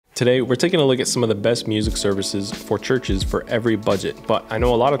Today, we're taking a look at some of the best music services for churches for every budget, but I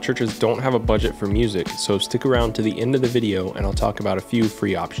know a lot of churches don't have a budget for music, so stick around to the end of the video and I'll talk about a few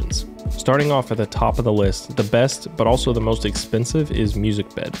free options. Starting off at the top of the list, the best but also the most expensive is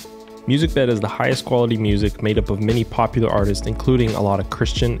MusicBed. MusicBed is the highest quality music made up of many popular artists, including a lot of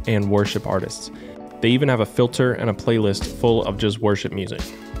Christian and worship artists. They even have a filter and a playlist full of just worship music.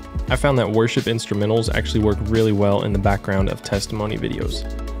 I found that worship instrumentals actually work really well in the background of testimony videos.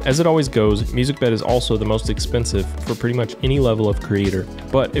 As it always goes, MusicBed is also the most expensive for pretty much any level of creator,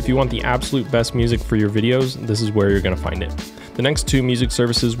 but if you want the absolute best music for your videos, this is where you're going to find it. The next two music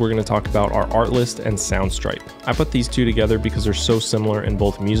services we're going to talk about are Artlist and Soundstripe. I put these two together because they're so similar in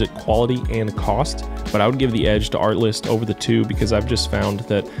both music quality and cost, but I would give the edge to Artlist over the two because I've just found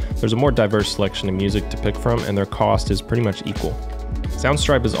that there's a more diverse selection of music to pick from and their cost is pretty much equal.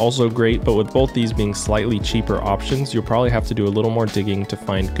 Soundstripe is also great, but with both these being slightly cheaper options, you'll probably have to do a little more digging to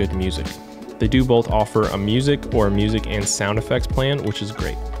find good music. They do both offer a music or a music and sound effects plan, which is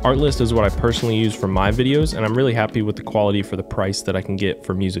great. Artlist is what I personally use for my videos, and I'm really happy with the quality for the price that I can get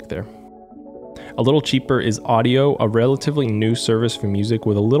for music there. A little cheaper is Audio, a relatively new service for music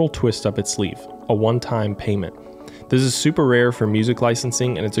with a little twist up its sleeve, a one-time payment. This is super rare for music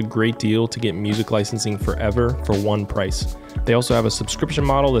licensing, and it's a great deal to get music licensing forever for one price. They also have a subscription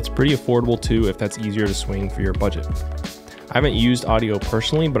model that's pretty affordable too if that's easier to swing for your budget. I haven't used Audio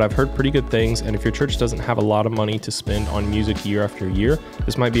personally, but I've heard pretty good things, and if your church doesn't have a lot of money to spend on music year after year,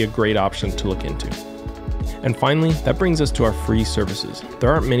 this might be a great option to look into. And finally, that brings us to our free services. There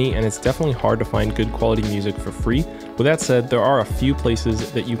aren't many, and it's definitely hard to find good quality music for free. With that said, there are a few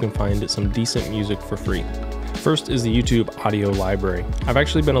places that you can find some decent music for free. First is the YouTube audio library. I've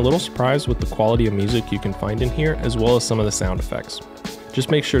actually been a little surprised with the quality of music you can find in here, as well as some of the sound effects. Just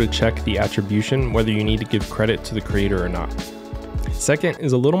make sure to check the attribution, whether you need to give credit to the creator or not. Second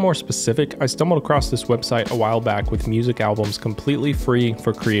is a little more specific. I stumbled across this website a while back with music albums completely free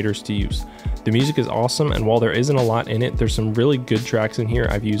for creators to use. The music is awesome, and while there isn't a lot in it, there's some really good tracks in here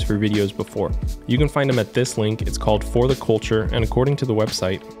I've used for videos before. You can find them at this link. It's called For the Culture, and according to the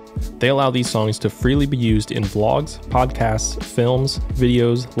website, they allow these songs to freely be used in vlogs, podcasts, films,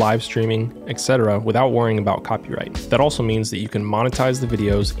 videos, live streaming, etc. without worrying about copyright. That also means that you can monetize the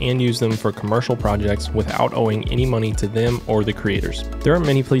videos and use them for commercial projects without owing any money to them or the creators. There aren't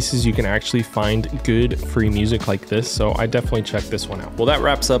many places you can actually find good free music like this, so I definitely check this one out. Well, that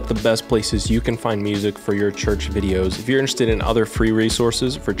wraps up the best places you can find music for your church videos. If you're interested in other free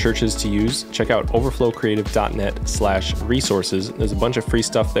resources for churches to use, check out overflowcreative.net/resources. There's a bunch of free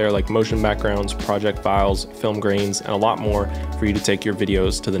stuff there like motion backgrounds, project files, film grains, and a lot more for you to take your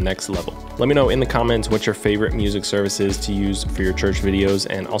videos to the next level. Let me know in the comments what your favorite music service is to use for your church videos,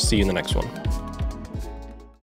 and I'll see you in the next one.